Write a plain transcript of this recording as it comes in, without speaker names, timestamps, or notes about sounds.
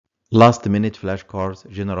Last minute flashcards,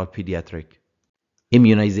 General Pediatric.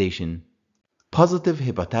 Immunization. Positive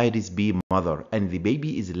hepatitis B mother and the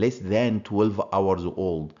baby is less than 12 hours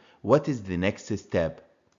old. What is the next step?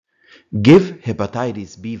 Give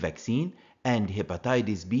hepatitis B vaccine and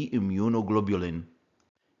hepatitis B immunoglobulin.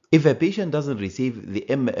 If a patient doesn't receive the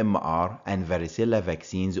MMR and varicella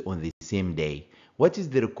vaccines on the same day, what is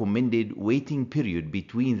the recommended waiting period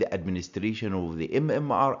between the administration of the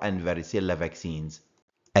MMR and varicella vaccines?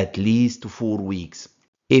 At least 4 weeks.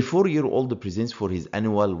 A 4-year-old presents for his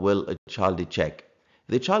annual well-child check.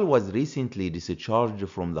 The child was recently discharged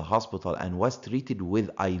from the hospital and was treated with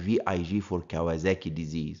IVIG for Kawasaki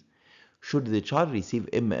disease. Should the child receive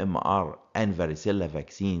MMR and varicella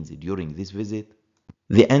vaccines during this visit?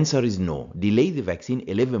 The answer is no. Delay the vaccine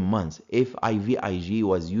 11 months if IVIG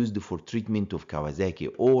was used for treatment of Kawasaki,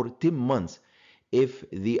 or 10 months if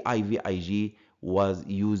the IVIG was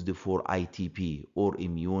used for ITP or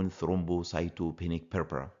immune thrombocytopenic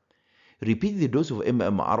purpura. Repeat the dose of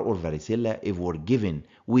MMR or varicella if were given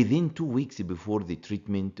within 2 weeks before the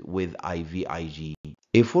treatment with IVIG.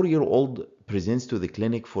 A 4-year-old presents to the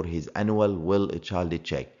clinic for his annual well-child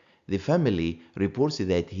check. The family reports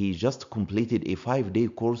that he just completed a 5-day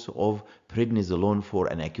course of prednisolone for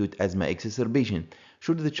an acute asthma exacerbation.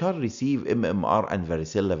 Should the child receive MMR and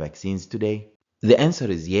varicella vaccines today? The answer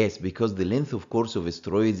is yes, because the length of course of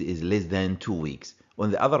steroids is less than 2 weeks. On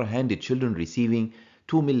the other hand, the children receiving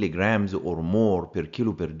 2 milligrams or more per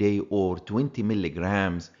kilo per day or 20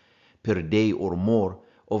 milligrams per day or more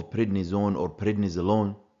of prednisone or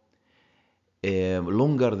prednisolone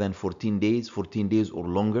longer than 14 days or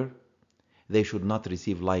longer, they should not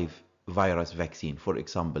receive live virus vaccine, for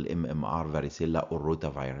example, MMR, varicella, or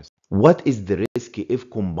rotavirus. What is the risk if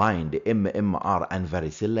combined MMR and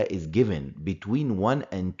varicella is given between 1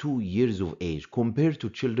 and 2 years of age compared to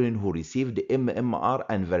children who received MMR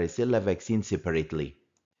and varicella vaccine separately?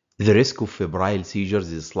 The risk of febrile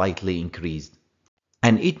seizures is slightly increased.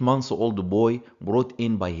 An 8-month-old boy brought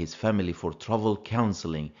in by his family for travel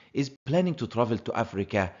counseling is planning to travel to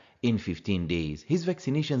Africa in 15 days. His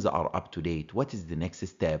vaccinations are up to date. What is the next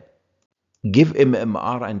step? Give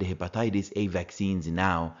MMR and hepatitis A vaccines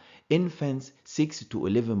now. Infants 6 to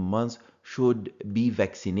 11 months should be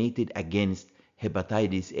vaccinated against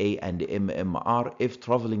hepatitis A and MMR if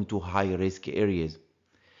traveling to high-risk areas.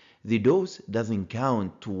 The dose doesn't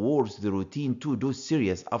count towards the routine 2-dose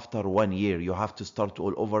series after 1 year. You have to start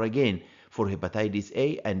all over again for hepatitis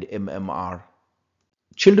A and MMR.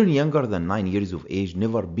 Children younger than 9 years of age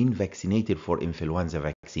never been vaccinated for influenza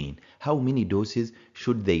vaccine. How many doses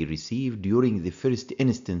should they receive during the first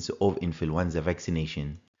instance of influenza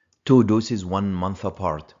vaccination? 2 doses 1 month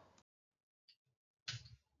apart.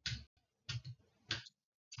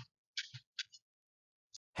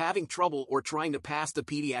 Having trouble or trying to pass the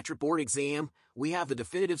pediatric board exam? We have the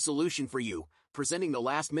definitive solution for you, presenting the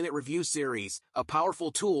Last Minute Review Series, a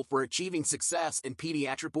powerful tool for achieving success in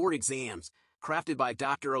pediatric board exams, crafted by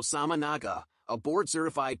Dr. Osama Naga, a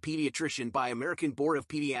board-certified pediatrician by American Board of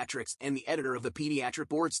Pediatrics and the editor of the Pediatric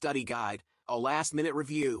Board Study Guide, a last-minute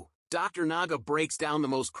review. Dr. Naga breaks down the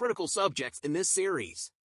most critical subjects in this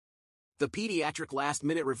series. The Pediatric Last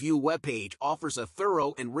Minute Review webpage offers a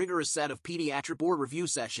thorough and rigorous set of pediatric board review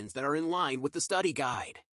sessions that are in line with the study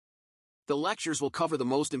guide. The lectures will cover the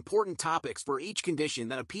most important topics for each condition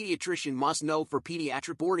that a pediatrician must know for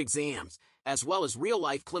pediatric board exams, as well as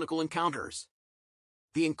real-life clinical encounters.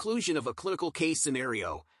 The inclusion of a clinical case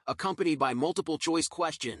scenario, accompanied by multiple-choice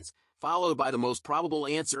questions, followed by the most probable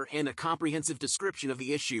answer and a comprehensive description of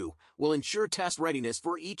the issue, will ensure test readiness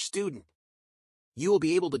for each student. You will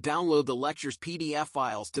be able to download the lecture's PDF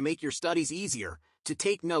files to make your studies easier, to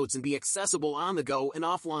take notes and be accessible on the go and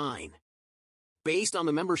offline. Based on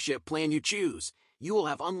the membership plan you choose, you will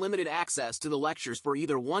have unlimited access to the lectures for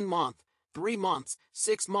either 1 month, 3 months,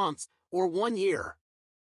 6 months, or 1 year.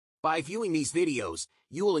 By viewing these videos,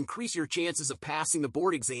 you will increase your chances of passing the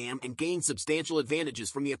board exam and gain substantial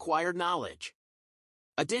advantages from the acquired knowledge.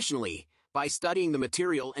 Additionally, by studying the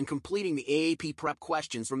material and completing the AAP prep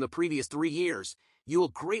questions from the previous 3 years, you will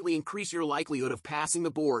greatly increase your likelihood of passing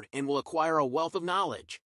the board and will acquire a wealth of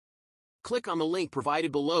knowledge. Click on the link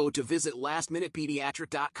provided below to visit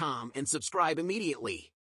lastminutepediatric.com and subscribe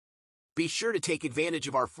immediately. Be sure to take advantage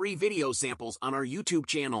of our free video samples on our YouTube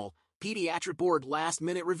channel, Pediatric Board Last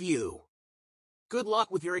Minute Review. Good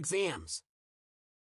luck with your exams.